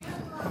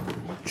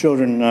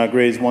Children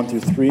grades 1 through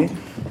 3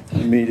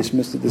 will be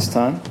dismissed at this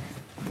time.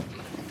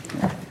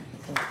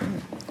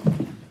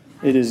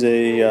 It is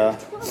a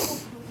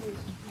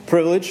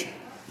privilege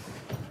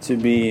to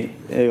be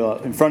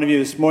in front of you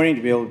this morning,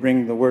 to be able to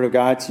bring the Word of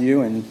God to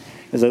you. And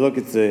as I look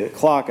at the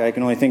clock, I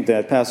can only think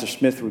that Pastor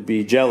Smith would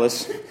be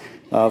jealous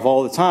of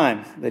all the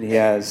time that he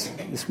has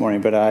this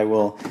morning. But I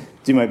will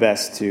do my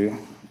best to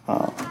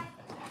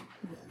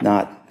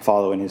not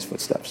follow in his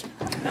footsteps.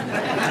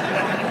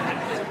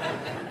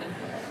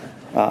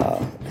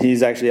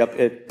 He's actually up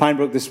at Pine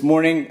Brook this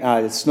morning.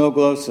 It's snow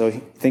glow, so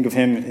think of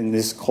him in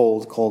this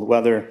cold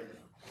weather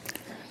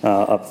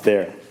up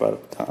there.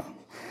 But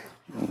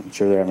I'm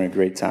sure they're having a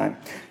great time.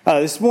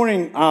 This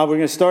morning, we're going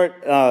to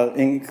start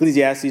in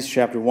Ecclesiastes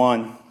chapter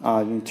 1. You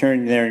can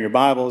turn there in your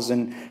Bibles,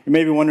 and you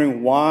may be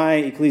wondering why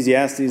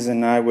Ecclesiastes,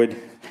 and I would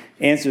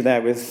answer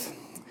that with,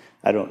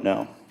 I don't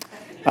know.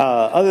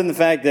 Other than the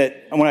fact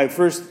that when I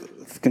first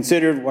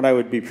considered what I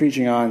would be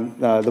preaching on,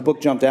 the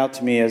book jumped out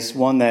to me as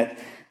one that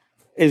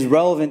is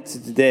relevant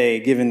to today,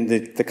 given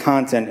the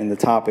content and the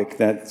topic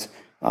that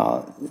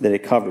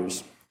it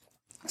covers.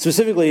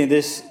 Specifically, in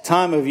this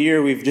time of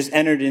year, we've just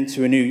entered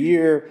into a new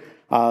year.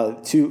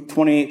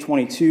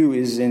 2022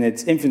 is in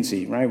its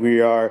infancy, right? We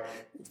are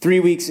 3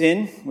 weeks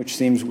in, which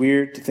seems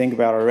weird to think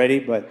about already,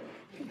 but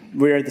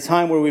we're at the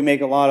time where we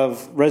make a lot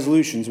of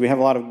resolutions. We have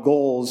a lot of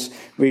goals.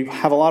 We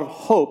have a lot of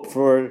hope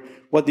for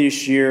what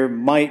this year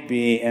might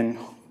be, and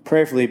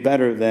prayerfully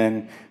better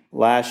than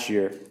last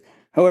year.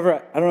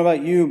 However, I don't know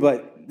about you,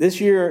 but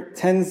this year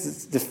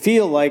tends to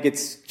feel like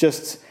it's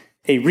just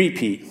a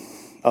repeat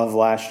of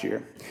last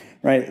year,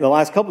 right? The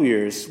last couple of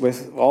years,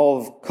 with all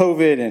of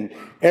COVID and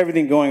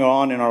everything going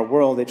on in our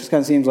world, it just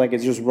kind of seems like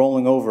it's just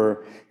rolling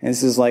over, and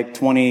this is like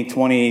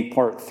 2020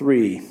 part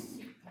 3.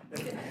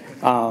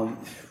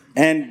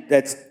 And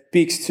that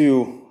speaks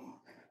to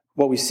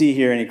what we see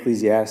here in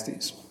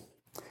Ecclesiastes.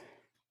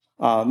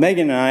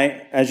 Megan and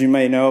I, as you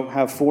may know,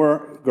 have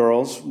 4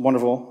 girls,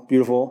 wonderful,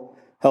 beautiful,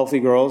 healthy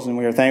girls, and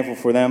we are thankful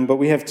for them, but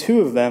we have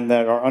 2 of them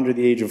that are under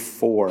the age of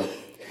 4.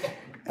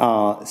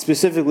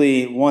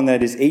 Specifically, one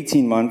that is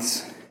 18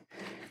 months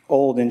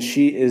old, and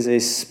she is a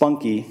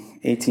spunky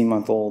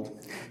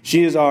 18-month-old.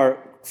 She is our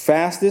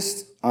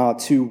fastest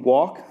to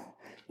walk,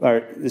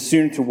 or the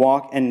student to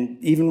walk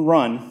and even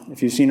run.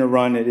 If you've seen her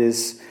run, it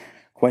is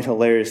quite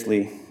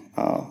hilariously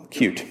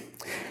cute.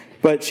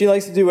 But she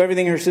likes to do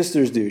everything her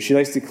sisters do. She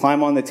likes to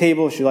climb on the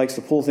table. She likes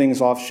to pull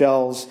things off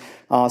shelves.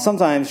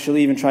 Sometimes she'll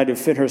even try to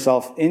fit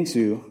herself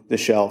into the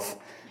shelf.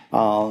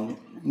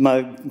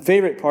 My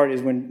favorite part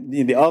is when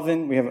in the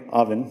oven, we have an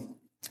oven,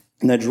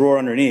 and the drawer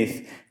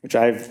underneath, which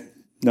I have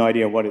no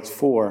idea what it's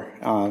for.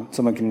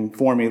 Someone can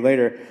inform me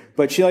later.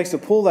 But she likes to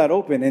pull that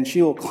open, and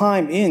she will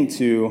climb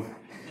into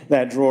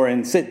that drawer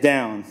and sit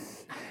down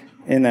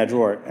in that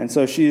drawer. And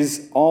so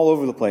she's all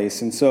over the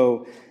place. And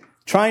so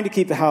trying to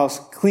keep the house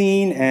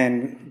clean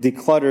and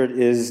decluttered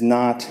is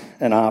not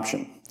an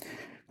option.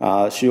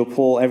 She'll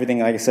pull everything,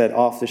 like I said,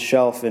 off the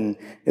shelf, and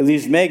it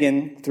leaves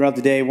Megan throughout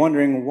the day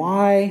wondering,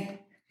 why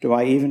do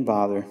I even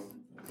bother?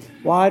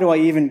 Why do I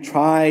even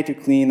try to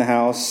clean the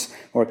house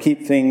or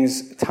keep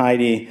things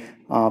tidy?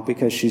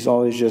 Because she's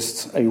always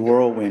just a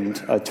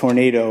whirlwind, a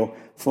tornado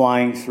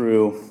flying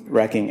through,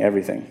 wrecking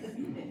everything.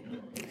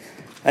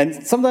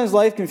 And sometimes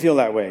life can feel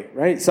that way,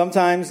 right?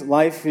 Sometimes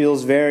life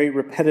feels very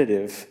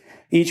repetitive.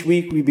 Each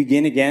week we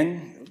begin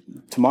again.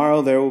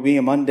 Tomorrow there will be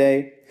a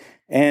Monday.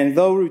 And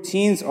though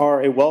routines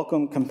are a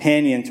welcome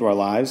companion to our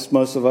lives,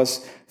 most of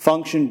us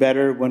function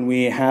better when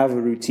we have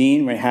a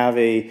routine, we have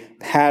a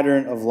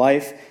pattern of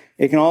life.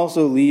 It can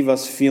also leave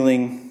us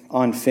feeling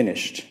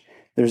unfinished.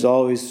 There's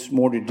always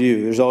more to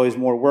do. There's always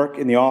more work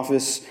in the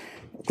office,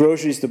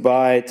 groceries to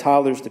buy,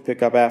 toddlers to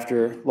pick up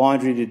after,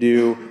 laundry to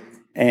do,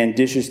 and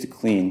dishes to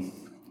clean.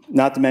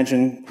 Not to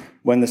mention,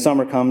 when the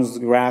summer comes, the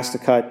grass to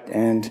cut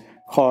and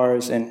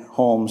cars and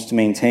homes to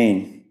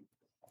maintain.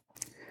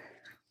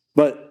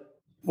 But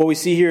what we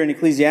see here in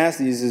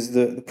Ecclesiastes is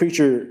the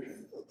preacher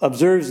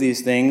observes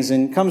these things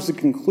and comes to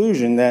the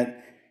conclusion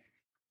that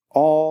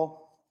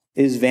all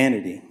is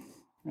vanity.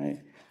 Right?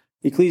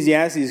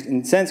 Ecclesiastes,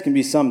 in a sense, can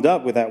be summed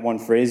up with that one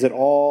phrase, that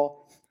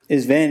all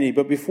is vanity.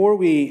 But before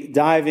we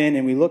dive in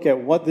and we look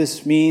at what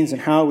this means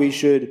and how we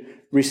should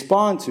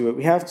respond to it,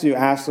 we have to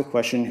ask the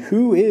question,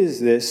 who is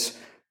this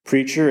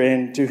preacher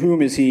and to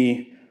whom is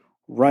he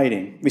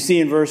writing? We see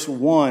in verse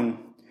 1,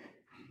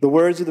 the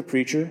words of the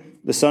preacher,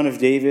 the son of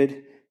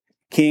David,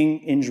 king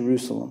in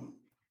Jerusalem.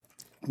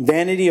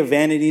 Vanity of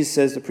vanities,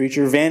 says the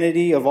preacher,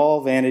 vanity of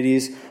all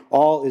vanities,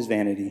 all is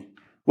vanity.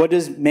 What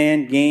does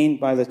man gain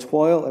by the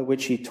toil at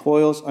which he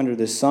toils under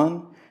the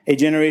sun? A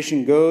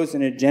generation goes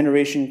and a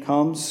generation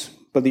comes,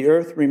 but the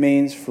earth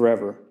remains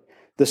forever.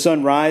 The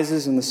sun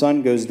rises and the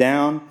sun goes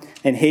down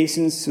and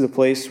hastens to the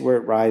place where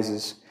it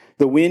rises.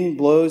 The wind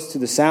blows to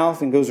the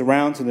south and goes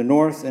around to the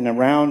north, and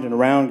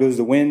around goes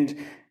the wind,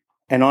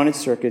 and on its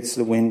circuits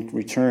the wind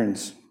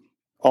returns.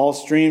 All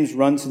streams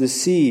run to the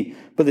sea,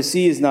 but the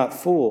sea is not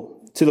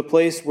full. To the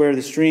place where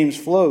the streams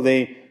flow,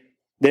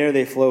 there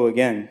they flow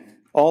again.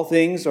 All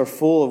things are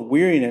full of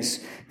weariness.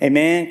 A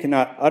man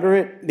cannot utter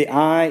it. The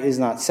eye is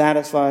not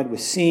satisfied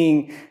with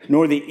seeing,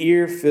 nor the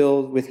ear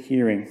filled with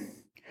hearing.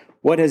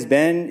 What has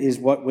been is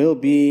what will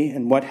be,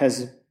 and what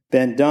has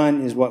been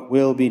done is what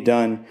will be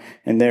done,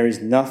 and there is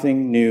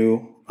nothing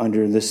new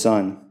under the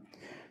sun.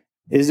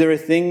 Is there a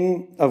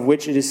thing of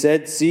which it is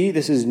said, see,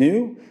 this is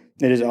new?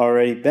 It has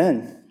already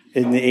been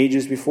in the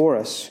ages before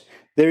us.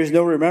 There is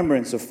no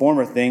remembrance of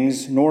former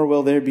things, nor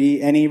will there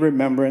be any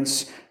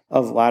remembrance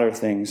of latter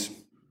things,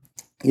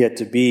 yet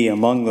to be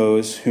among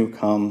those who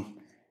come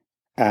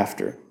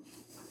after.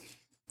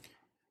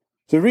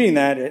 So reading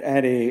that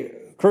at a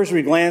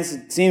cursory glance,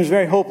 it seems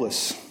very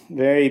hopeless,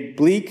 very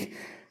bleak,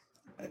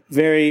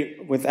 very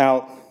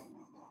without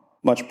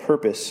much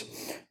purpose.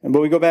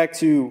 But we go back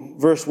to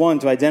verse 1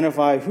 to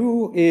identify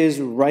who is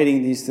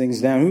writing these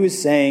things down, who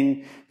is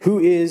saying, who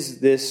is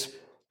this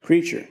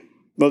preacher?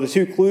 Well, the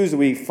two clues that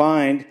we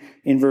find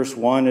in verse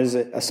 1 is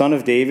a son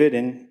of David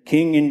and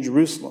king in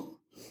Jerusalem.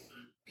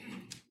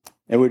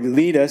 It would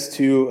lead us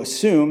to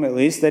assume, at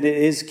least, that it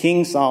is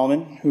King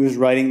Solomon who is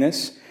writing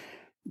this,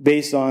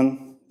 based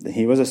on that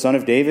he was a son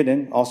of David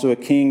and also a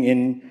king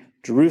in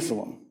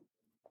Jerusalem.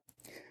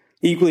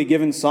 Equally,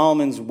 given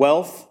Solomon's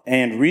wealth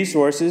and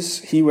resources,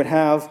 he would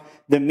have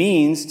the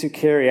means to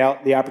carry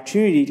out, the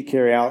opportunity to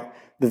carry out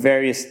the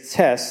various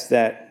tests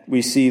that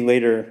we see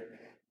later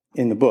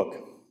in the book.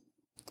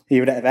 He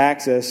would have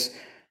access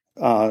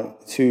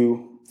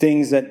to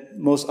things that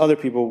most other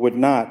people would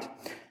not.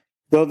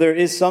 Though there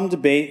is some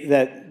debate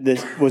that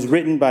this was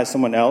written by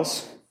someone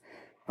else,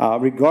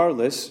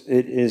 regardless,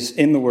 it is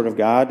in the Word of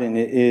God, and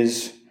it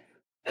is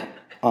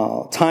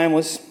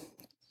timeless,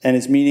 and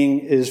its meaning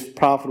is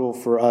profitable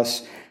for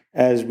us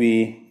as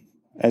we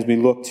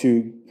look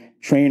to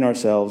train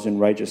ourselves in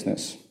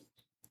righteousness.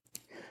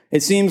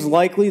 It seems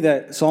likely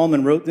that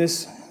Solomon wrote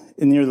this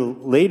near the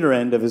later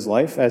end of his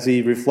life, as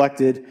he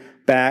reflected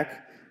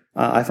back.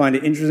 I find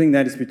it interesting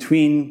that it's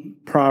between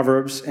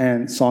Proverbs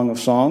and Song of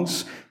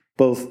Songs,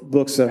 both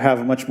books that have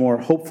a much more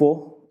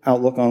hopeful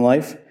outlook on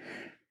life.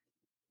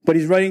 But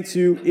he's writing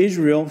to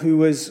Israel, who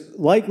was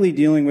likely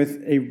dealing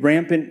with a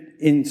rampant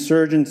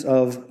insurgence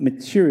of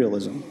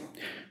materialism,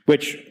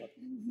 which,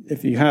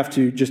 if you have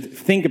to just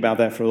think about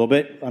that for a little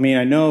bit, I mean,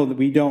 I know that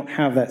we don't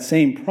have that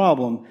same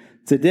problem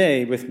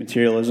today with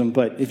materialism,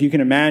 but if you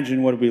can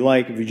imagine what it would be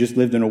like if you just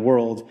lived in a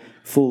world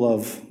full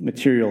of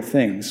material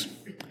things.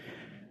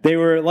 They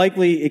were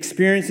likely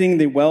experiencing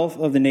the wealth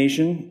of the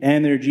nation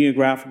and their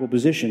geographical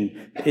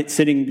position, it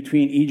sitting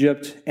between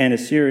Egypt and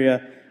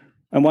Assyria.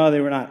 And while they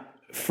were not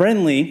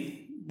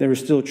friendly, there was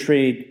still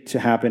trade to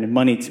happen and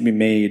money to be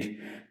made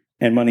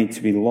and money to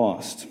be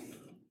lost.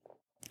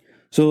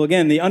 So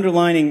again, the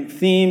underlining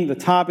theme, the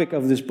topic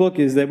of this book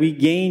is that we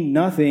gain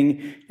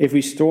nothing if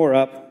we store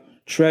up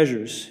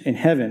treasures in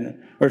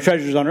heaven, or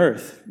treasures on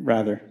earth,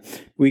 rather.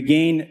 We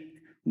gain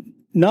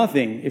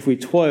nothing if we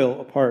toil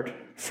apart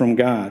from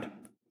God.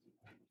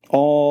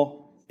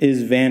 All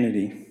is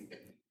vanity.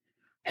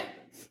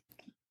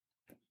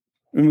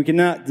 And we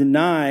cannot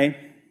deny,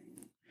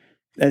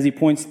 as he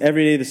points,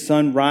 every day the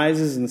sun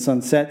rises and the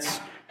sun sets,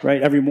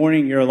 right? Every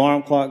morning your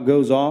alarm clock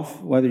goes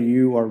off, whether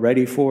you are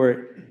ready for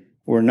it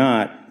or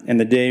not, and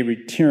the day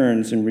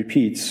returns and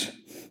repeats,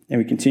 and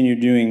we continue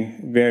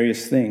doing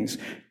various things.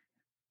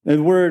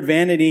 The word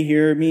vanity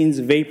here means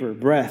vapor,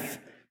 breath,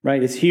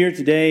 right? It's here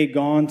today,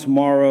 gone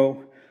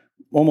tomorrow,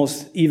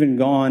 almost even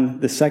gone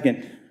the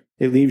second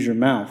it leaves your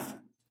mouth.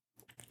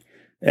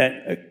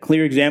 A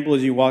clear example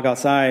is you walk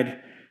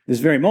outside this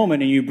very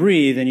moment and you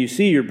breathe and you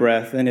see your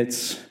breath and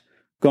it's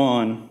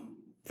gone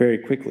very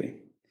quickly.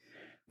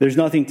 There's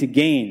nothing to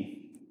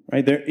gain,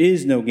 right? There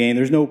is no gain.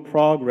 There's no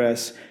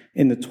progress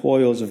in the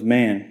toils of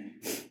man.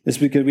 This is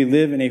because we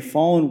live in a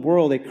fallen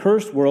world, a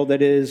cursed world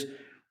that is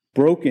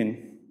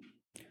broken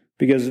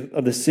because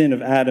of the sin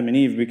of Adam and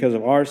Eve, because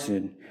of our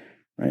sin.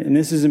 Right? And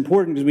this is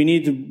important because we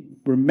need to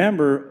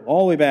remember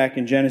all the way back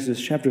in Genesis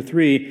chapter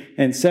 3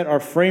 and set our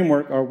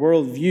framework, our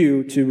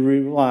worldview, to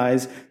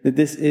realize that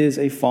this is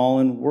a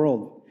fallen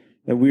world,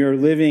 that we are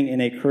living in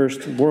a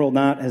cursed world,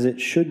 not as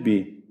it should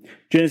be.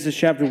 Genesis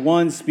chapter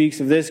 1 speaks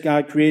of this.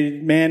 God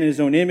created man in his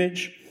own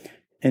image,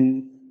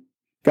 and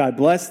God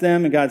blessed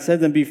them, and God said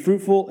to them, be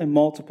fruitful and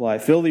multiply,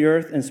 fill the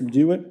earth and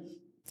subdue it,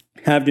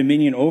 have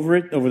dominion over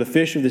it, over the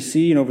fish of the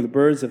sea and over the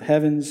birds of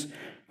heavens,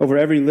 over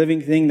every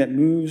living thing that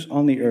moves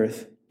on the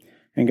earth.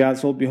 And God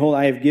said, behold,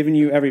 I have given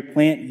you every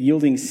plant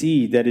yielding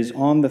seed that is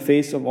on the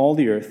face of all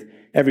the earth,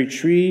 every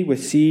tree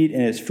with seed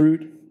in its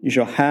fruit, you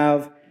shall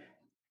have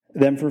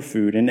them for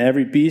food, and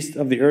every beast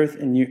of the earth,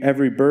 and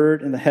every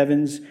bird in the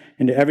heavens,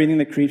 and to everything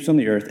that creeps on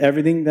the earth,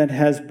 everything that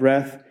has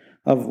breath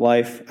of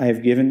life, I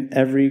have given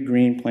every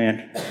green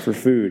plant for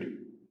food.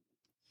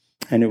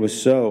 And it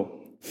was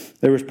so.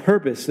 There was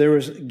purpose, there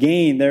was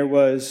gain, there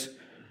was,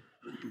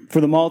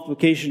 for the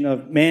multiplication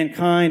of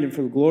mankind and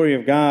for the glory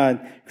of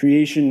God,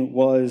 creation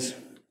was,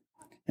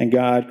 and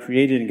God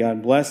created and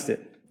God blessed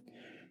it.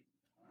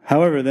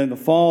 However, then the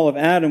fall of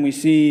Adam, we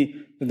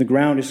see that the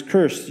ground is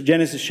cursed.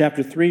 Genesis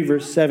chapter 3,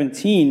 verse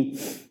 17,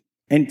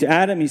 And to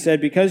Adam he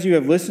said, because you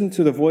have listened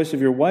to the voice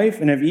of your wife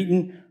and have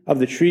eaten of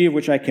the tree of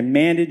which I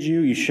commanded you,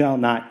 you shall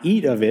not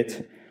eat of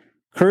it.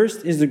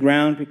 Cursed is the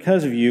ground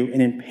because of you,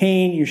 and in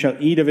pain you shall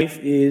eat of it. Life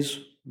is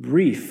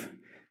brief.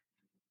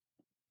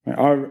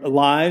 Our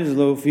lives,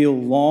 though feel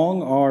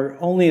long, are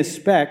only a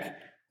speck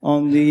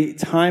on the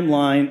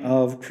timeline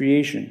of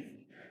creation.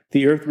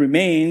 The earth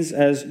remains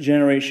as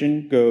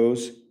generation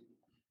goes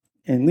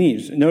and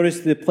leaves.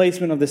 Notice the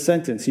placement of the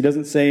sentence. He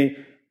doesn't say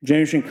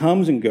generation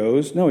comes and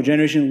goes. No, a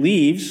generation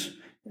leaves,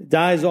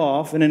 dies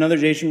off, and another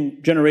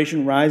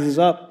generation rises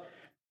up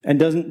and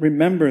doesn't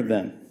remember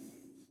them.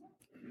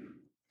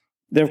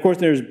 There, of course,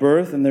 there's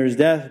birth and there's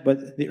death,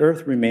 but the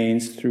earth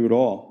remains through it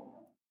all.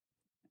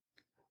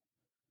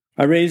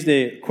 I raised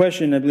a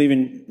question, I believe,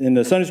 in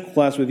the Sunday school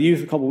class with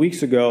youth a couple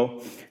weeks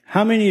ago.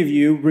 How many of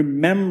you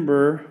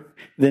remember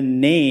the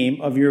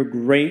name of your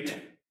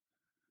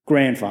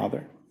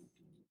great-grandfather?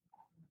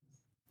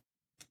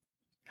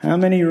 How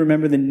many of you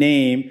remember the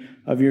name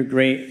of your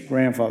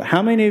great-grandfather?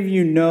 How many of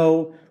you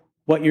know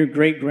what your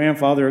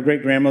great-grandfather or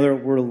great-grandmother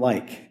were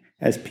like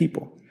as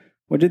people?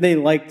 What did they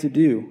like to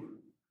do?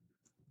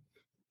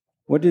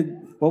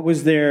 What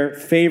was their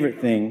favorite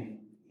thing?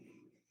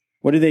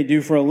 What did they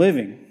do for a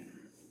living?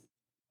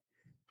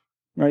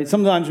 Right?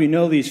 Sometimes we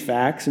know these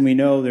facts and we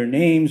know their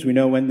names, we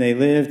know when they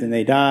lived and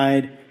they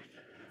died.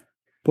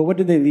 But what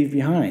did they leave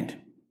behind?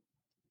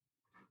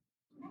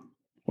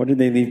 What did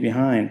they leave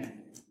behind?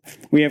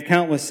 We have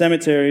countless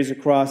cemeteries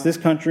across this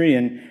country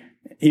and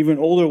even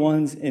older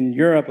ones in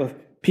Europe of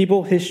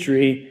people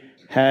history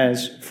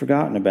has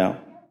forgotten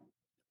about.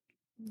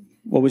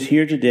 What was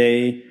here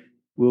today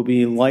will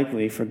be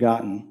likely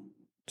forgotten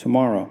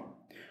tomorrow.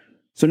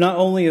 So not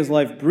only is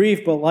life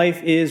brief, but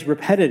life is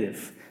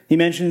repetitive. He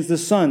mentions the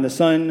sun. The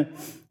sun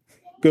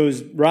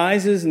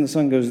rises and the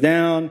sun goes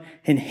down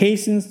and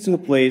hastens to the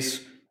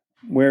place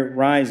where it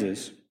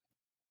rises.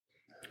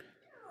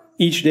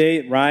 Each day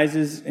it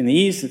rises in the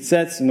east, it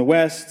sets in the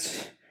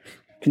west,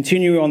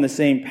 continue on the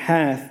same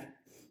path.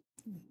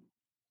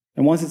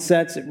 And once it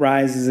sets, it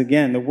rises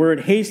again. The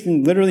word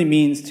hasten literally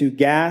means to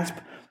gasp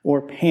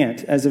or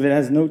pant, as if it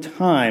has no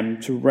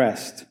time to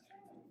rest.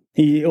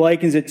 He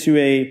likens it to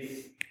an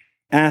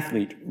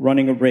athlete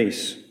running a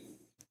race.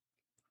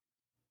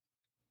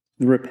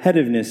 The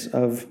repetitiveness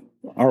of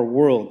our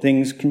world,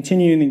 things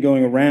continuing and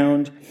going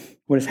around.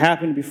 What has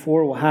happened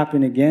before will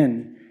happen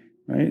again.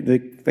 Right?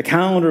 The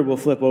calendar will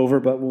flip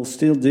over, but we'll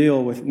still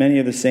deal with many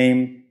of the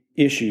same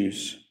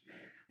issues.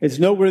 It's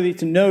noteworthy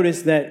to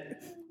notice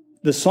that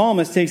the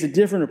psalmist takes a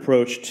different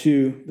approach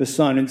to the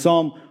sun. In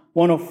Psalm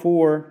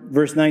 104,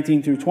 verse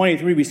 19 through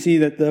 23, we see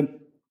that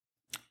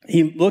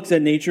he looks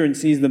at nature and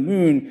sees the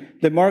moon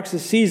that marks the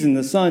season.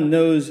 The sun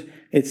knows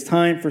it's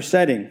time for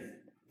setting.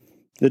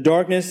 The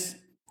darkness,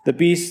 the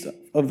beasts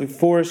of the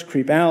forest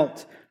creep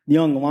out. The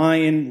young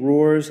lion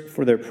roars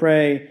for their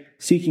prey,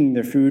 seeking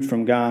their food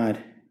from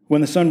God.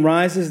 When the sun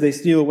rises, they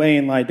steal away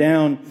and lie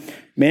down.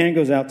 Man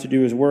goes out to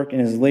do his work and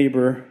his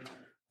labor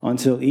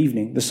until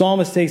evening. The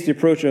psalmist takes the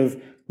approach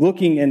of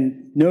looking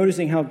and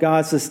noticing how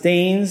God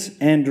sustains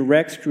and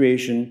directs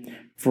creation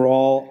for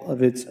all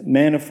of its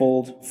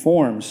manifold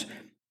forms.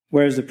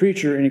 Whereas the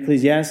preacher in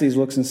Ecclesiastes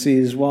looks and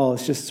sees, well,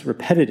 it's just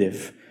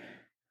repetitive.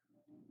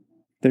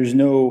 There's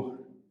no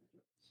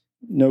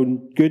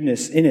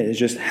goodness in it. It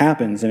just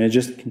happens, and it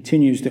just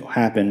continues to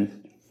happen.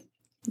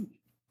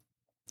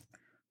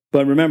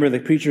 But remember, the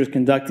preacher is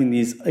conducting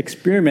these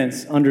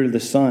experiments under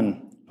the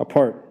sun,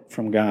 apart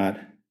from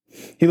God.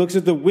 He looks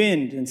at the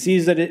wind and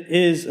sees that it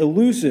is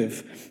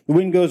elusive. The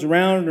wind goes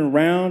around and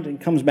around and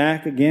comes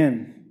back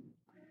again.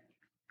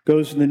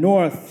 Goes to the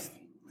north,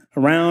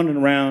 around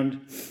and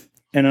around,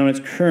 and on its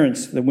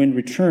currents, the wind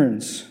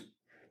returns.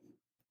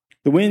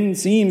 The wind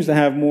seems to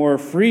have more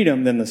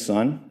freedom than the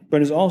sun,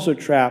 but is also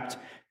trapped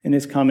in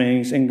its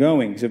comings and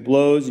goings. It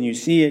blows and you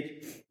see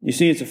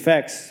its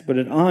effects, but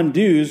it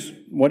undoes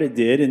what it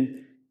did,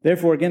 and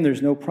therefore, again,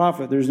 there's no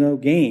profit, there's no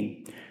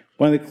gain.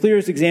 One of the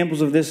clearest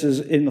examples of this is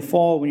in the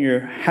fall when you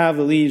have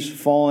the leaves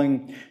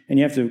falling and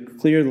you have to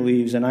clear the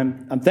leaves. And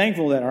I'm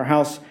thankful that our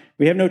house,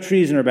 we have no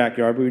trees in our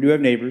backyard, but we do have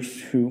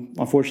neighbors who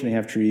unfortunately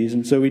have trees,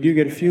 and so we do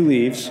get a few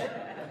leaves.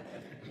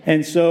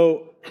 And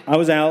so I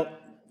was out,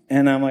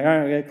 and I'm like, all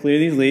right, I got to clear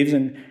these leaves,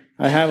 and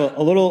I have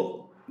a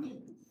little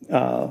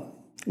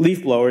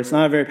leaf blower. It's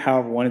not a very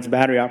powerful one. It's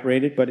battery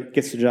operated, but it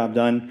gets the job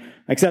done,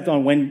 except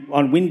on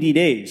windy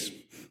days.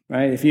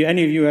 Right? If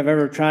any of you have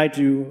ever tried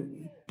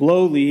to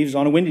blow leaves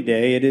on a windy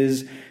day, it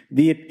is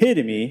the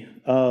epitome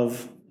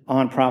of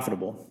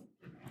unprofitable.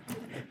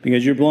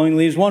 Because you're blowing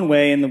leaves one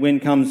way and the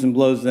wind comes and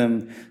blows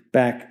them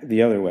back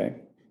the other way.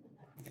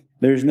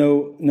 There's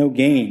no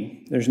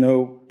gain. There's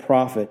no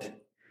profit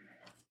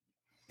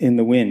in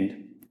the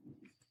wind.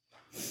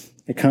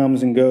 It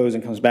comes and goes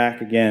and comes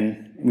back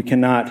again. We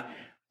can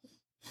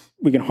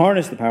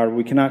harness the power, but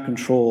we cannot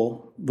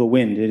control the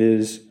wind. It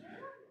is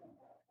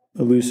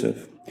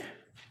elusive.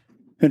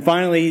 And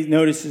finally, he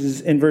notices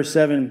in verse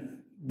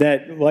 7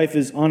 that life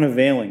is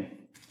unavailing.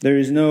 There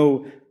is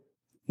no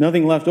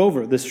nothing left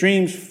over. The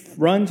streams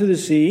run to the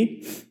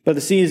sea, but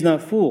the sea is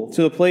not full.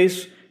 To the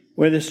place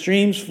where the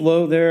streams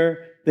flow,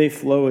 there they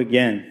flow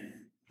again.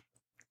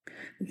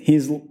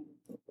 He's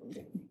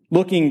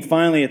looking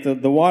finally at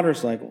the water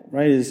cycle,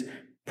 right? His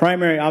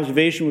primary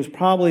observation was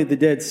probably the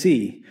Dead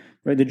Sea,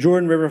 right? The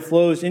Jordan River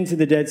flows into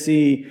the Dead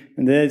Sea,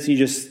 and the Dead Sea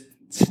just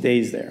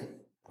stays there.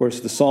 Of course,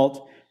 the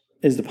salt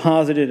is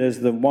deposited as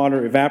the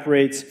water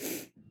evaporates,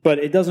 but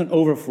it doesn't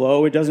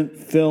overflow. It doesn't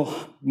fill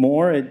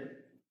more.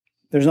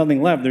 There's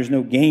nothing left. There's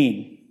no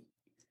gain.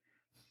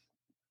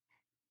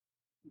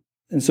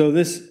 And so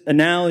this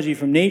analogy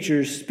from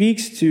nature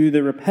speaks to the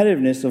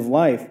repetitiveness of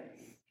life.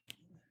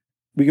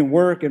 We can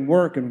work and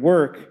work and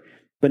work,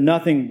 but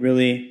nothing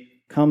really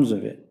comes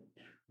of it.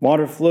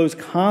 Water flows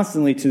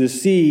constantly to the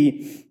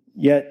sea,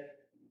 yet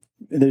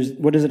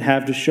what does it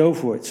have to show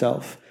for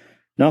itself?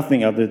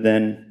 Nothing other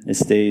than it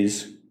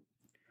stays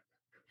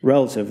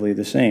relatively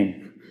the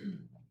same.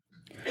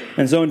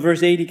 And so in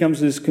verse 8, he comes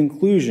to this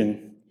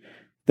conclusion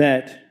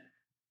that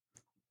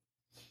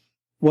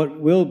what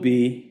will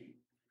be,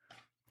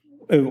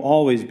 it will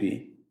always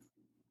be.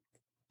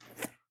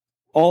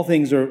 All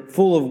things are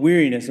full of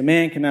weariness. A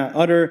man cannot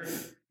utter,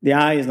 the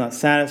eye is not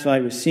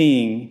satisfied with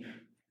seeing,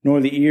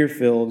 nor the ear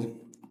filled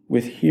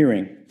with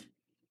hearing.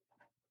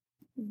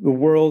 The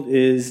world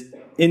is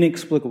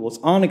inexplicable. It's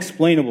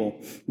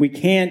unexplainable. We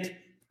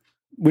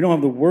don't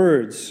have the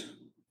words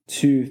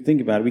to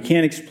think about it. We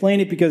can't explain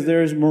it because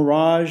there is a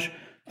mirage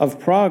of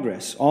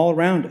progress all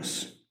around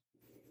us,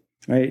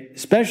 right?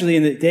 Especially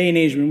in the day and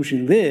age in which we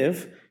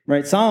live,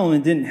 right?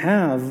 Solomon didn't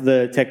have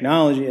the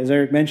technology, as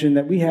Eric mentioned,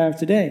 that we have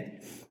today,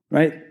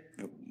 right?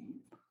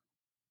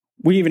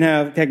 We even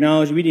have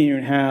technology we didn't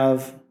even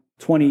have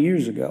 20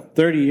 years ago,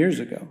 30 years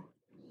ago.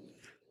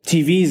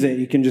 TVs that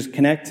you can just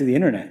connect to the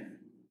internet.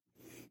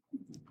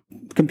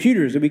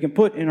 Computers that we can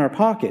put in our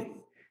pocket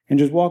and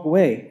just walk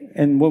away.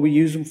 And what we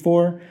use them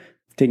for?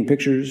 Taking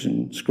pictures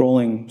and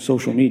scrolling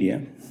social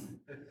media.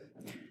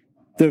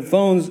 The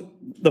phones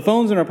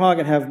in our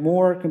pocket have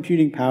more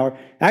computing power.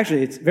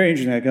 Actually, it's very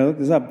interesting. I can look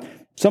this up.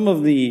 Some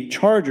of the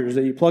chargers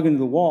that you plug into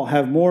the wall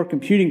have more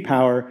computing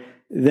power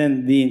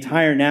than the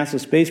entire NASA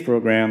space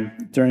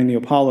program during the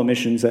Apollo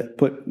missions that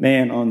put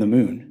man on the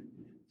moon.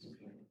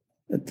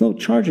 A little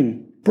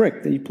charging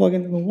brick that you plug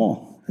into the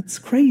wall. That's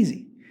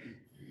crazy.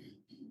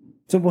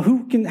 So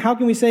how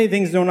can we say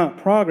things do not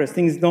progress,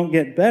 things don't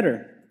get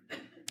better?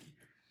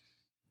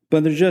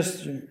 But they're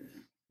just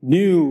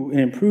new and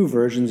improved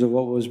versions of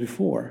what was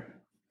before.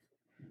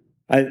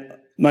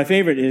 My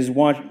favorite is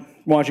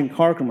watching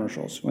car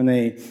commercials when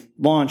they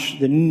launch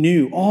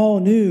the all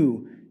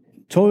new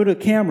Toyota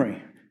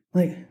Camry.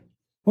 Like,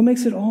 what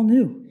makes it all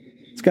new?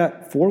 It's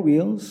got 4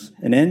 wheels,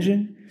 an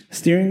engine, a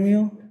steering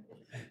wheel.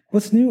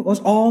 What's new? What's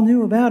all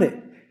new about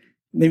it?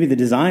 Maybe the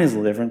design is a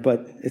little different,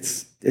 but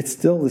it's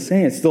still the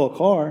same. It's still a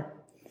car.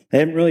 They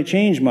haven't really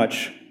changed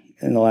much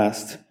in the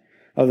last,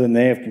 other than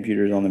they have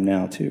computers on them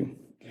now too.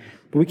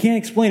 But we can't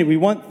explain it. We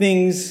want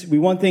things to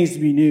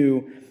be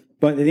new,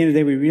 but at the end of the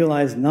day, we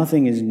realize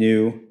nothing is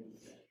new.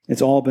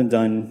 It's all been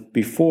done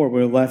before.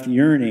 We're left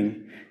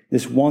yearning,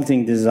 this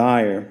wanting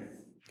desire.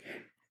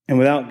 And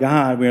without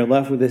God, we are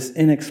left with this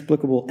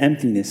inexplicable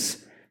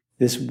emptiness,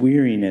 this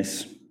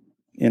weariness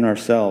in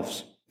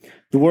ourselves.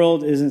 The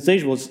world is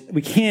insatiable.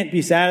 We can't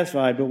be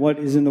satisfied by what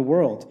is in the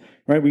world,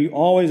 right? We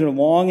always are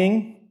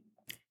longing,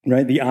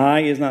 right? The eye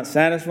is not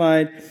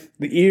satisfied.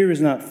 The ear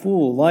is not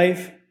full.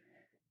 Life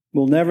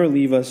will never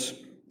leave us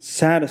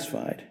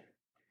satisfied.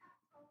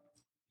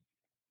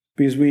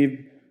 Because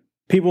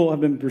people have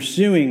been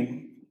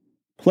pursuing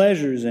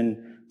pleasures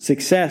and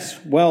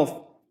success, wealth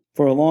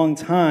for a long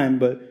time,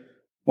 but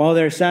while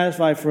they're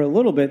satisfied for a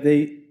little bit,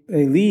 they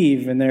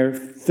leave and they're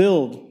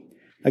filled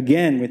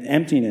again with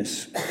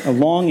emptiness, a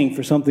longing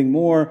for something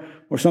more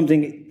or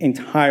something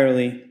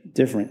entirely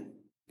different.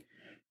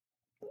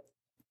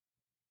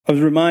 I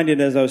was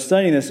reminded as I was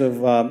studying this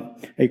of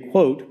a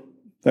quote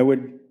that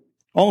would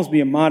almost be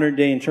a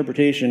modern-day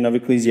interpretation of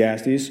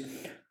Ecclesiastes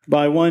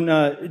by one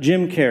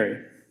Jim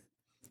Carrey.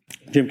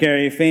 Jim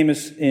Carrey,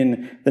 famous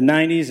in the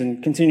 90s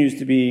and continues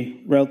to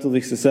be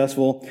relatively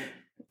successful,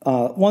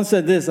 once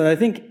said this, that I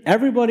think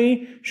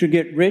everybody should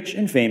get rich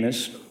and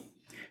famous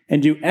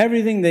and do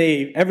everything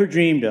they ever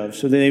dreamed of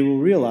so that they will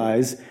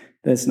realize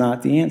that's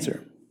not the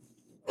answer.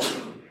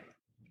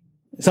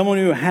 Someone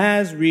who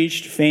has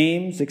reached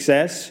fame,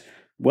 success,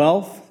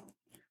 wealth,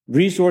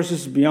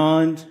 resources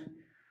beyond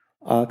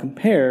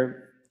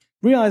compare,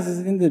 realizes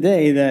at the end of the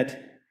day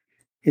that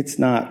it's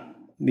not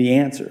the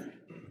answer.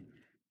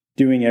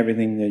 Doing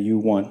everything that you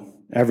want,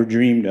 ever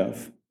dreamed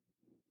of.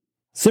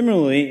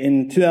 Similarly,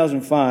 in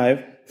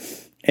 2005,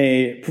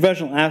 a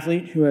professional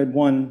athlete who had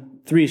won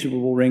 3 Super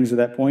Bowl rings at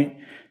that point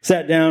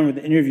sat down with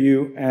an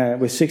interview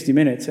with 60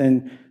 Minutes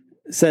and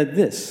said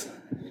this: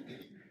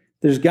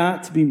 there's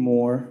got to be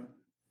more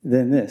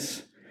than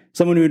this.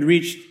 Someone who had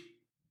reached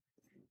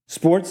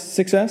sports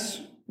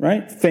success,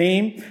 right?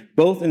 Fame,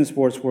 both in the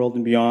sports world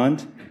and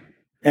beyond.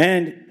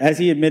 And as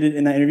he admitted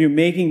in that interview,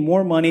 making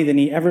more money than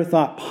he ever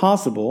thought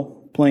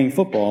possible playing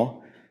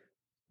football,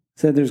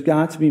 said there's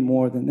got to be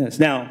more than this.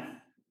 Now,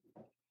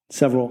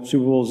 several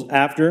Super Bowls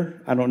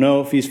after, I don't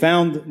know if he's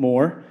found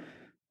more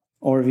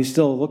or if he's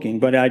still looking,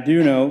 but I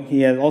do know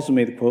he has also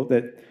made the quote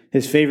that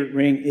his favorite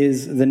ring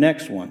is the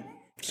next one.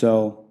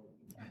 So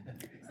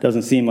it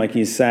doesn't seem like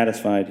he's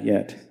satisfied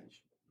yet.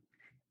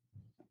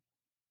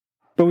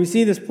 But we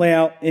see this play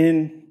out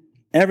in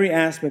every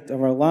aspect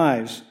of our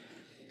lives.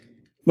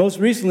 Most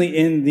recently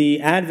in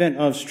the advent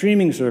of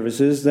streaming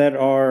services that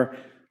are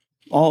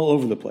all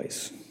over the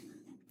place,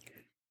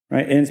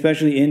 right? And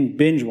especially in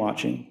binge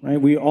watching,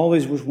 right? We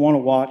always just want to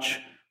watch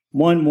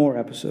one more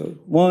episode,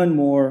 one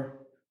more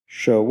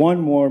show,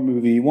 one more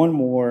movie, one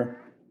more.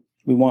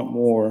 We want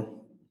more.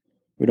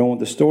 We don't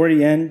want the story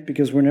to end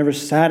because we're never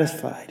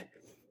satisfied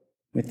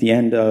with the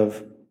end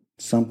of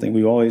something.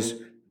 We always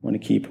want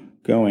to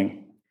keep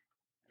going.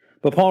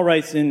 But Paul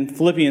writes in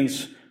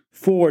Philippians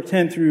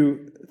 4:10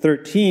 through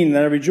 13,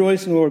 that I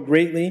rejoice in the Lord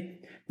greatly,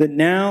 that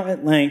now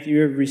at length you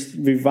have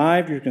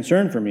revived your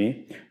concern for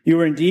me. You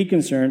were indeed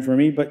concerned for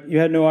me, but you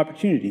had no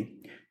opportunity.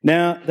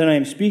 Now that I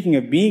am speaking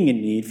of being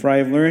in need, for I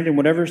have learned in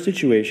whatever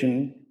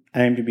situation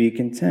I am to be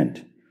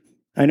content.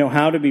 I know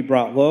how to be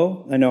brought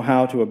low. I know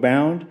how to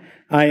abound.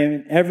 I am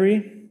in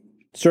every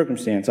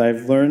circumstance. I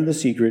have learned the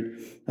secret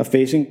of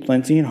facing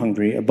plenty and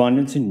hungry,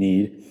 abundance and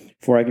need,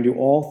 for I can do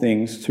all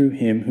things through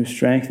him who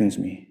strengthens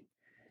me.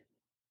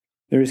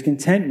 There is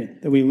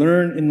contentment that we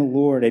learn in the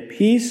Lord, a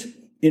peace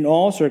in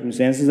all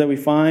circumstances that we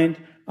find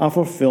a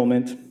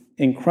fulfillment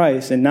in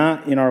Christ and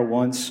not in our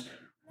wants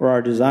or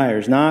our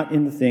desires, not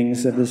in the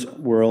things that this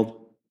world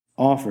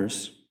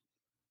offers.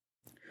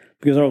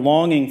 Because our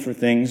longing for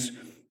things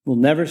will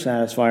never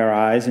satisfy our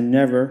eyes and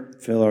never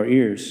fill our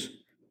ears.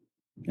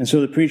 And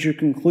so the preacher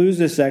concludes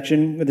this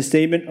section with a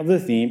restatement of the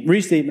theme,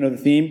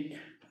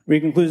 where he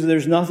concludes that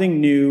there's nothing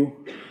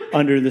new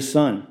under the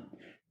sun.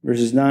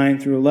 Verses 9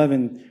 through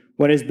 11,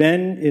 what has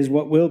been is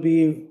what will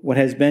be, what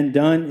has been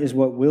done is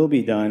what will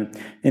be done,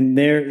 and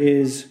there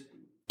is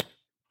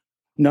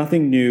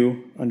nothing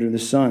new under the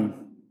sun.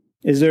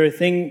 Is there a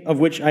thing of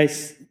which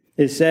is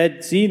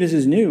said, see, this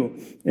is new?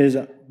 It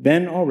has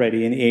been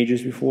already in the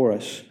ages before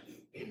us.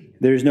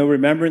 There is no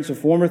remembrance of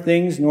former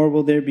things, nor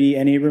will there be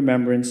any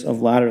remembrance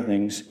of latter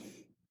things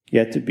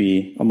yet to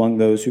be among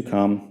those who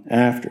come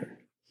after.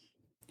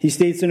 He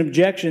states an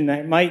objection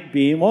that might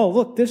be, well,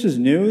 look, this is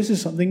new. This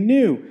is something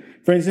new.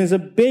 For instance, a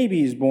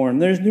baby is born.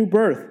 There's new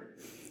birth.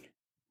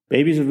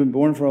 Babies have been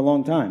born for a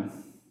long time.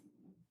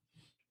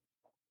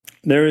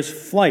 There is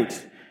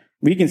flight.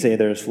 We can say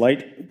there is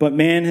flight, but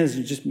man has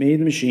just made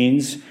the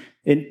machines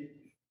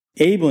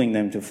enabling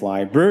them to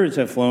fly. Birds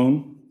have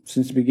flown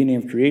since the beginning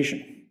of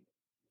creation.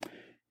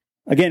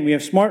 Again, we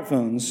have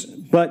smartphones,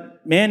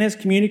 but man has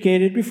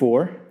communicated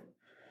before.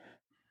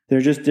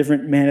 They're just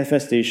different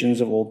manifestations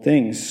of old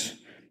things.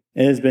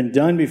 It has been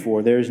done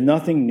before. There is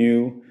nothing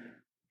new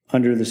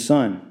under the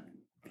sun.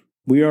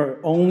 We are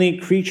only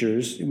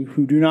creatures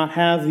who do not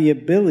have the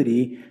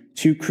ability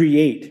to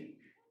create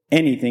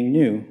anything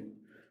new.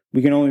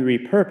 We can only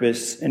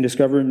repurpose and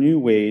discover new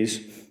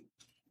ways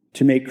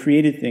to make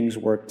created things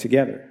work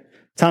together.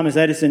 Thomas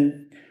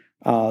Edison,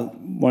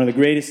 one of the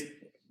greatest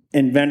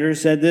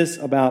inventors, said this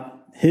about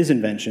his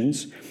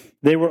inventions.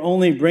 They were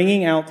only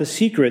bringing out the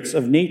secrets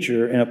of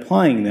nature and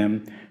applying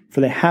them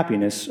for the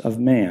happiness of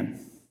man.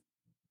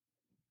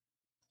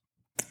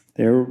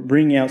 They were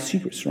bringing out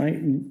secrets,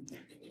 right?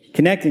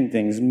 Connecting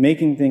things,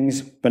 making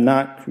things, but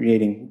not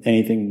creating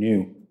anything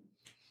new.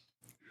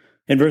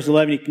 In verse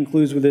 11, he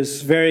concludes with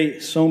this very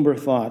somber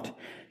thought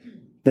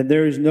that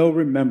there is no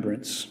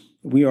remembrance.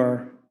 We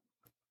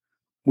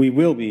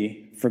will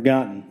be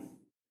forgotten.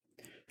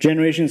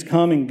 Generations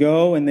come and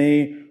go, and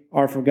they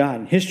are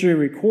forgotten. History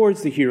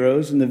records the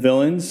heroes and the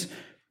villains,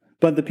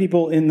 but the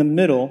people in the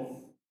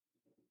middle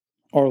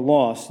are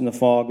lost in the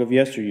fog of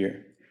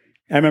yesteryear.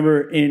 I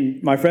remember in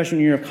my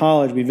freshman year of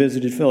college, we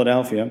visited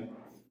Philadelphia.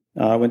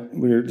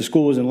 The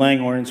school was in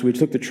Langhorne, so we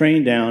took the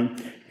train down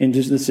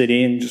into the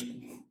city, and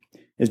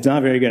it's not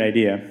a very good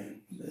idea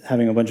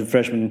having a bunch of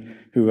freshmen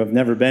who have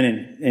never been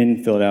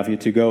in Philadelphia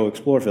to go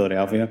explore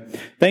Philadelphia.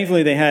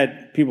 Thankfully, they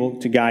had people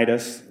to guide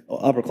us,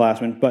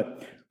 upperclassmen,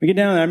 but we get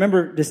down there. I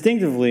remember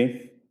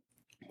distinctively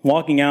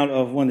walking out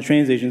of one of the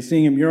train stations,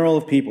 seeing a mural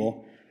of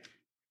people,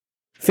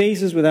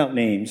 faces without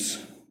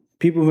names,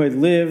 people who had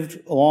lived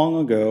long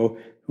ago,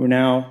 who are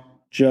now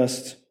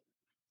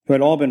who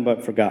had all been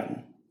but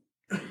forgotten.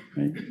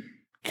 Right?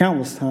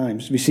 Countless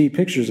times we see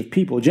pictures of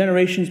people,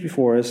 generations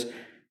before us,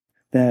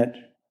 that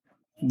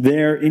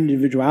their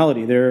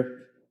individuality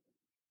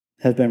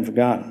has been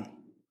forgotten.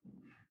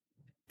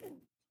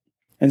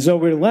 And so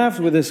we're left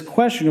with this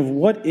question of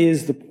what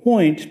is the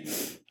point?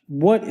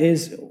 What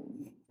is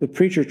the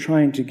preacher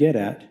trying to get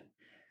at?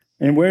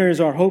 And where does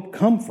our hope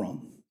come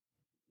from?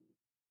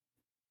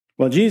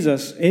 Well,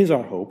 Jesus is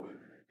our hope,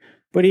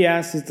 but he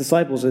asked his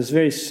disciples this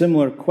very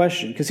similar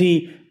question, because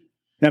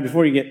now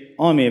before you get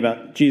on me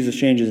about Jesus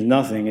changes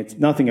nothing, it's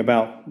nothing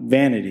about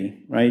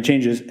vanity, right? He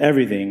changes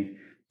everything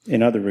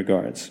in other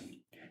regards.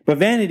 But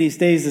vanity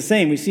stays the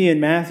same. We see in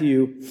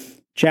Matthew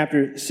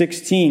chapter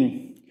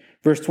 16,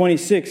 verse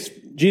 26,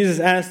 Jesus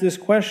asked this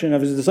question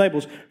of his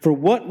disciples, "For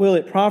what will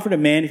it profit a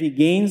man if he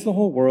gains the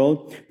whole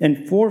world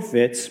and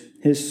forfeits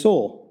his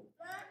soul?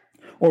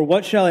 Or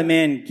what shall a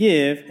man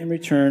give in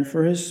return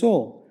for his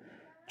soul?"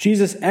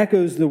 Jesus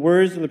echoes the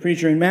words of the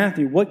preacher in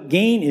Matthew. What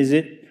gain is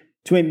it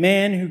to a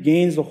man who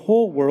gains the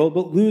whole world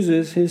but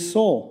loses his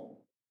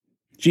soul?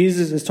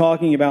 Jesus is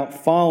talking about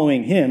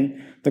following him.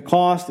 The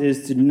cost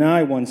is to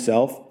deny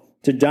oneself,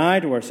 to die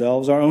to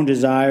ourselves, our own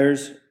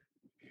desires,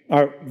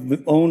 our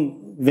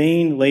own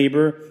vain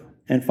labor,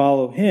 and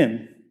follow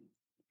him.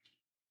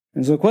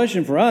 And so the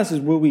question for us is,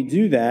 will we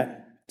do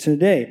that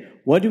today?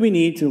 What do we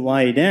need to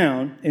lie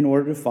down in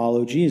order to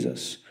follow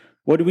Jesus?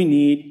 What do we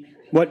need?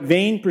 What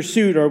vain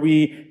pursuit are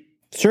we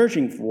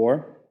searching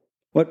for?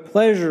 What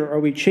pleasure are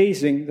we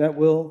chasing that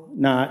will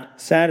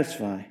not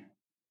satisfy?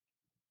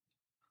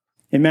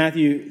 In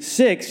Matthew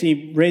 6,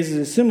 he raises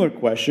a similar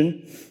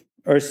question,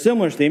 or a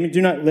similar statement.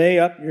 "Do not lay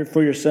up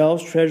for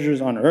yourselves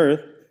treasures on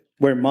earth,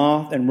 where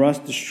moth and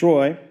rust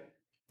destroy,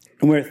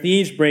 and where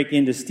thieves break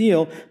in to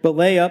steal, but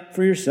lay up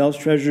for yourselves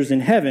treasures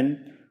in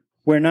heaven,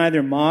 where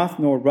neither moth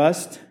nor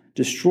rust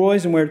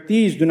destroys, and where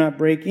thieves do not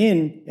break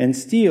in and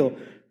steal.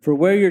 For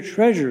where your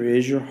treasure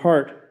is, your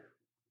heart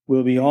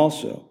will be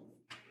also."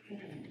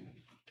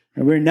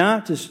 And we're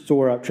not to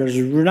store up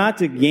treasures. We're not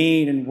to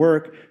gain and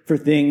work for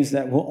things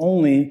that will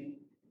only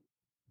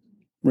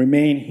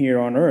remain here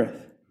on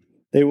earth.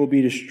 They will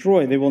be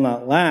destroyed. They will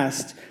not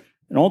last.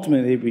 And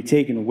ultimately, they will be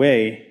taken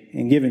away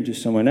and given to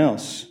someone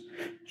else.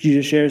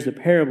 Jesus shares the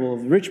parable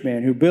of the rich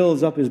man who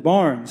builds up his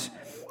barns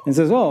and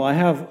says, "Oh, I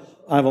have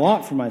a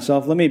lot for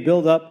myself. Let me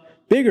build up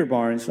bigger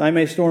barns. I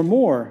may store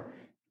more."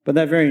 But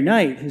that very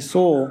night, his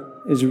soul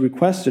is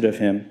requested of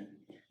him,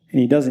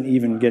 and he doesn't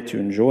even get to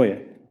enjoy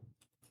it.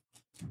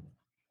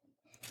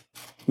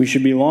 We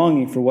should be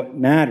longing for what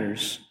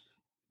matters,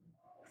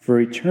 for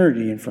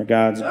eternity and for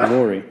God's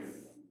glory.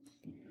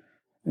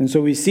 And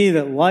so we see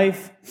that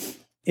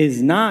life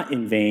is not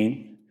in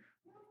vain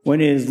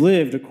when it is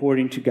lived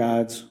according to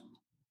God's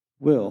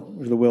will,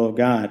 or the will of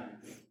God.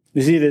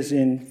 We see this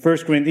in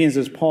 1 Corinthians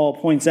as Paul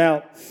points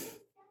out,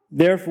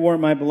 "Therefore,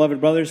 my beloved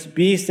brothers,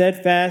 be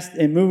steadfast,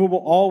 immovable,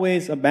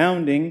 always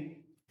abounding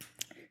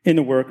in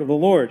the work of the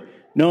Lord,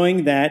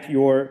 knowing that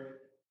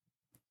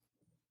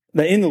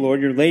in the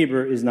Lord your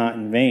labor is not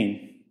in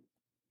vain."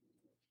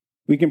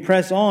 We can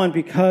press on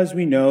because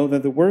we know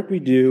that the work we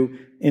do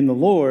in the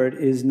Lord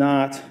is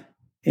not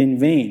in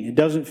vain. It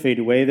doesn't fade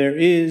away. There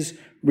is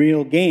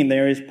real gain.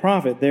 There is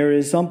profit. There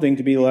is something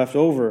to be left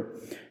over.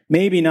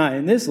 Maybe not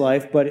in this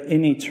life, but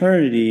in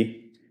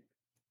eternity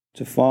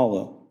to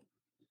follow.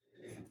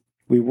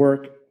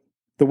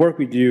 The work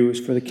we do is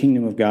for the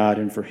kingdom of God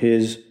and for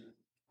his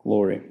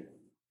glory.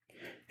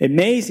 It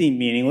may seem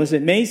meaningless.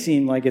 It may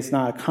seem like it's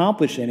not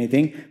accomplished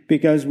anything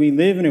because we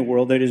live in a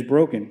world that is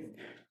broken.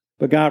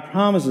 But God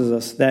promises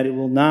us that it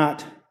will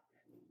not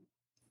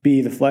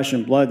be the flesh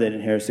and blood that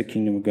inherits the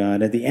kingdom of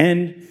God. At the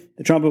end,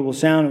 the trumpet will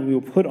sound, and we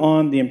will put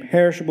on the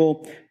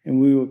imperishable,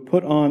 and we will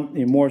put on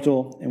the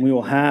immortal, and we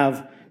will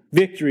have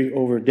victory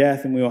over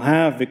death, and we will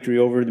have victory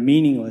over the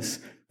meaningless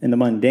and the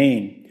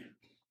mundane,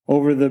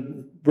 over the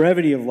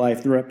brevity of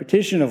life, the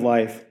repetition of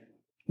life,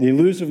 the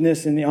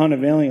elusiveness and the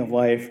unavailing of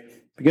life,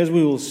 because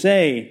we will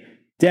say,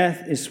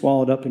 "Death is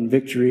swallowed up in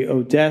victory.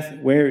 O death,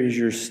 where is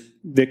your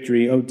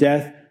victory? O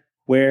death,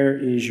 where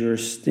is your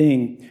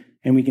sting?"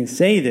 And we can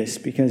say this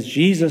because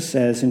Jesus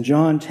says in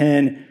John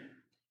 10,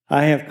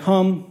 "I have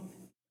come,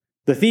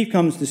 the thief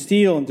comes to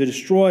steal and to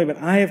destroy, but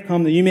I have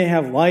come that you may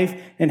have life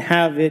and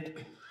have it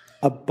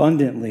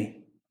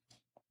abundantly."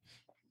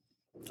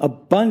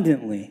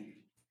 Abundantly.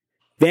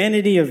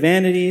 Vanity of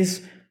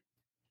vanities?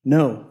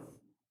 No.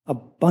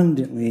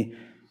 Abundantly,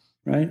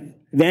 right?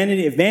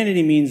 If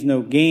vanity means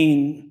no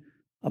gain,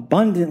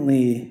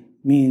 abundantly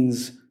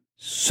means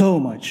so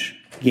much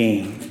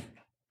gain.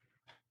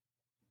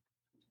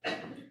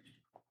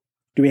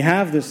 Do we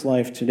have this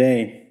life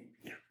today?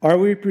 Are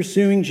we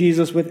pursuing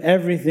Jesus with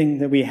everything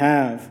that we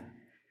have?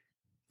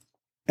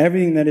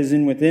 Everything that is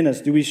within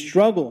us? Do we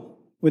struggle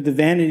with the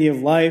vanity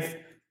of life?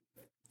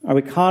 Are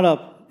we caught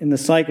up in the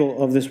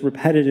cycle of this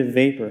repetitive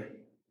vapor?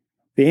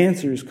 The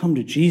answer is come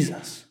to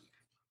Jesus.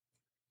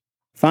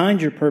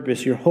 Find your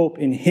purpose, your hope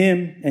in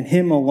him and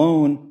him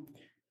alone,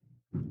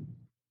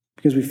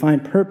 because we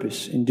find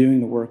purpose in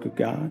doing the work of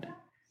God.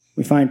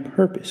 We find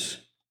purpose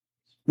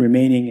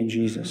remaining in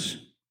Jesus.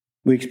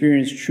 We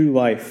experience true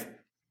life.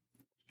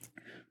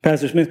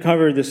 Pastor Smith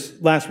covered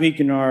this last week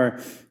in our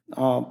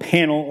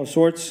panel of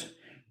sorts,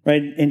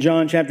 right? In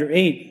John chapter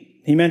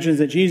 8, he mentions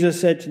that Jesus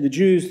said to the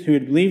Jews who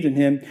had believed in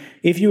him,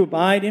 "If you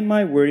abide in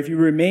my word, if you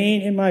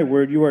remain in my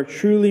word, you are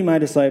truly my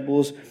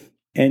disciples,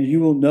 and you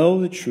will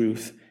know the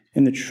truth,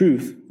 and the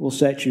truth will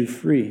set you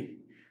free."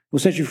 Will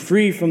set you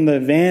free from the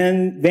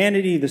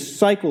vanity, the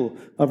cycle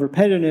of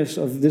repetitiveness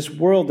of this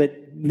world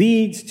that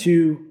leads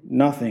to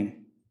nothing.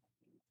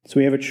 So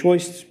we have a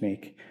choice to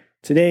make.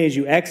 Today, as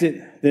you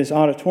exit this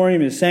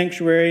auditorium, this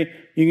sanctuary,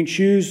 you can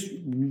choose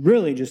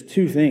really just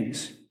two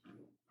things.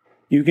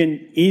 You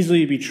can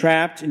easily be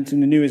trapped into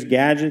the newest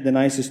gadget, the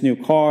nicest new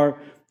car,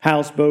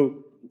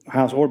 houseboat,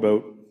 house or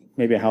boat,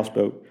 maybe a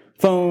houseboat,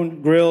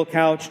 phone, grill,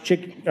 couch,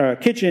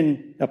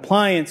 kitchen,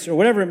 appliance, or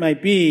whatever it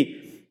might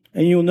be,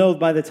 and you'll know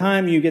by the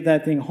time you get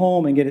that thing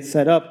home and get it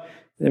set up,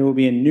 there will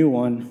be a new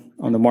one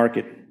on the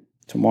market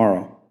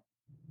tomorrow.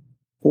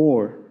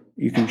 Or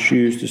you can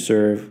choose to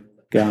serve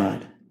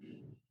God.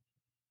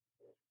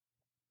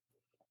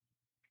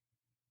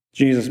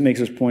 Jesus makes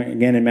this point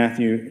again in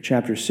Matthew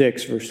chapter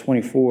 6, verse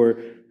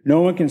 24.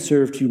 No one can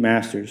serve two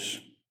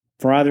masters,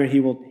 for either he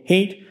will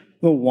hate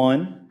the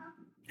one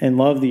and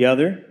love the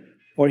other,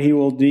 or he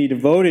will be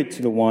devoted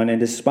to the one and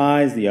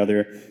despise the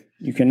other.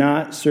 You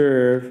cannot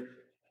serve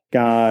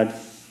God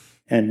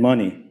and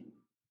money.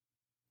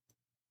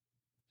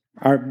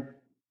 Our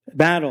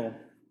battle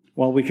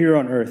while we're here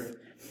on earth,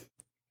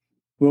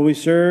 will we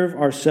serve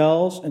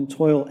ourselves and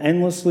toil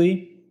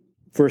endlessly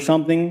for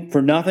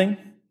nothing,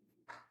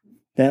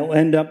 that will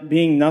end up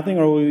being nothing,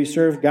 or will we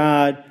serve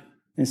God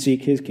and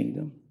seek His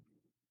kingdom?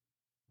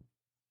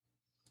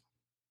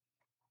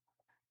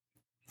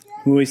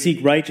 Will we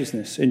seek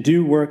righteousness and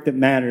do work that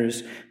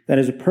matters, that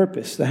has a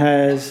purpose, that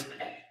has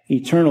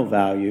eternal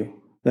value,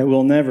 that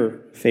will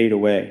never fade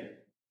away?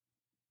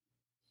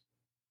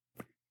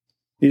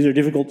 These are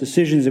difficult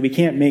decisions that we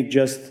can't make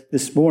just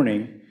this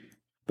morning,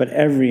 but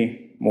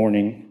every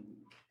morning,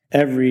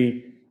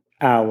 every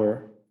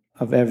hour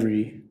of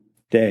every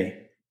day.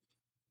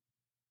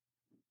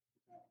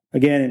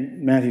 Again,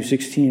 in Matthew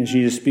 16, as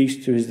Jesus speaks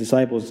to his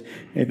disciples,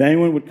 if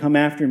anyone would come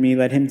after me,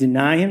 let him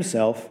deny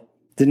himself,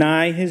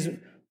 deny his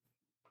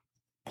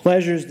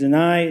pleasures,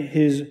 deny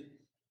his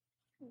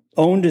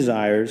own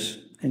desires,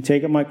 and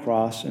take up my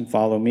cross and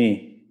follow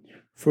me.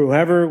 For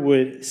whoever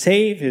would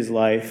save his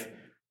life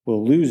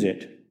will lose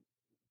it,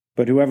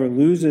 but whoever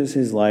loses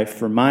his life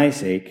for my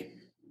sake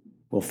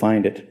will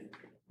find it.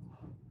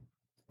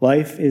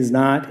 Life is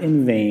not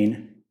in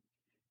vain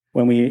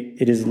when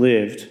it is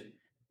lived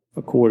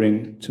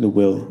according to the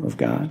will of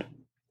God.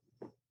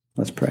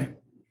 Let's pray.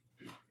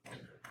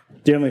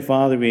 Dear Heavenly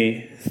Father,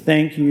 we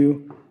thank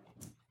you.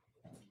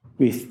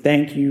 We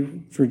thank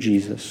you for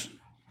Jesus.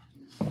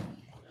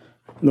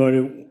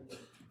 Lord,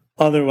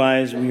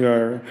 otherwise we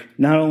are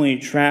not only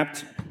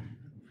trapped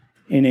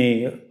in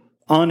an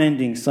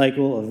unending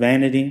cycle of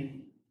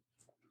vanity,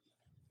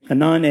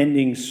 an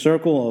unending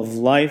circle of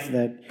life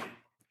that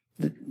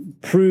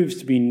proves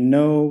to be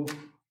no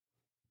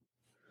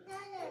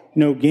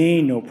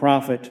gain, no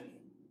profit,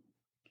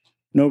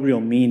 no real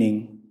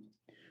meaning.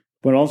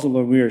 But also,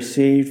 Lord, we are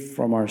saved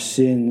from our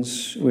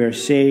sins. We are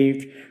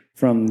saved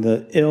from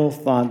the ill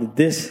thought that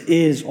this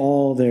is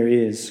all there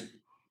is.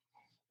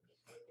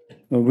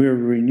 Lord, we are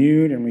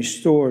renewed and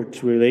restored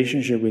to a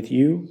relationship with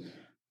you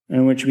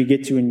in which we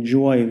get to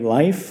enjoy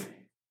life,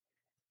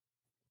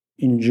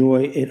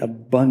 enjoy it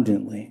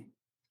abundantly,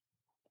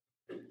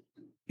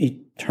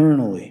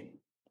 eternally,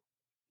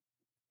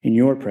 in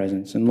your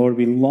presence. And Lord,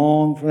 we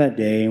long for that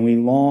day, and we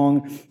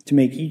long to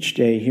make each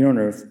day here on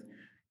earth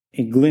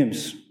a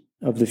glimpse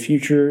of the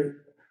future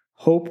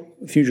hope,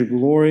 future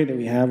glory that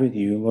we have with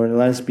you. Lord,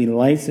 let us be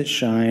lights that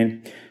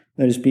shine.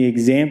 Let us be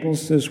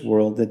examples to this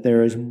world that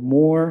there is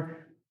more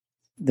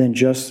than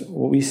just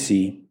what we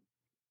see.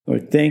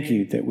 Lord, thank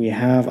you that we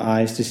have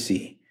eyes to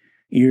see,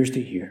 ears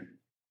to hear,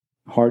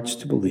 hearts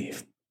to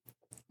believe.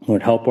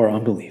 Lord, help our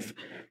unbelief.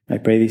 I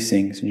pray these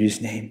things in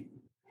Jesus' name.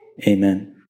 Amen.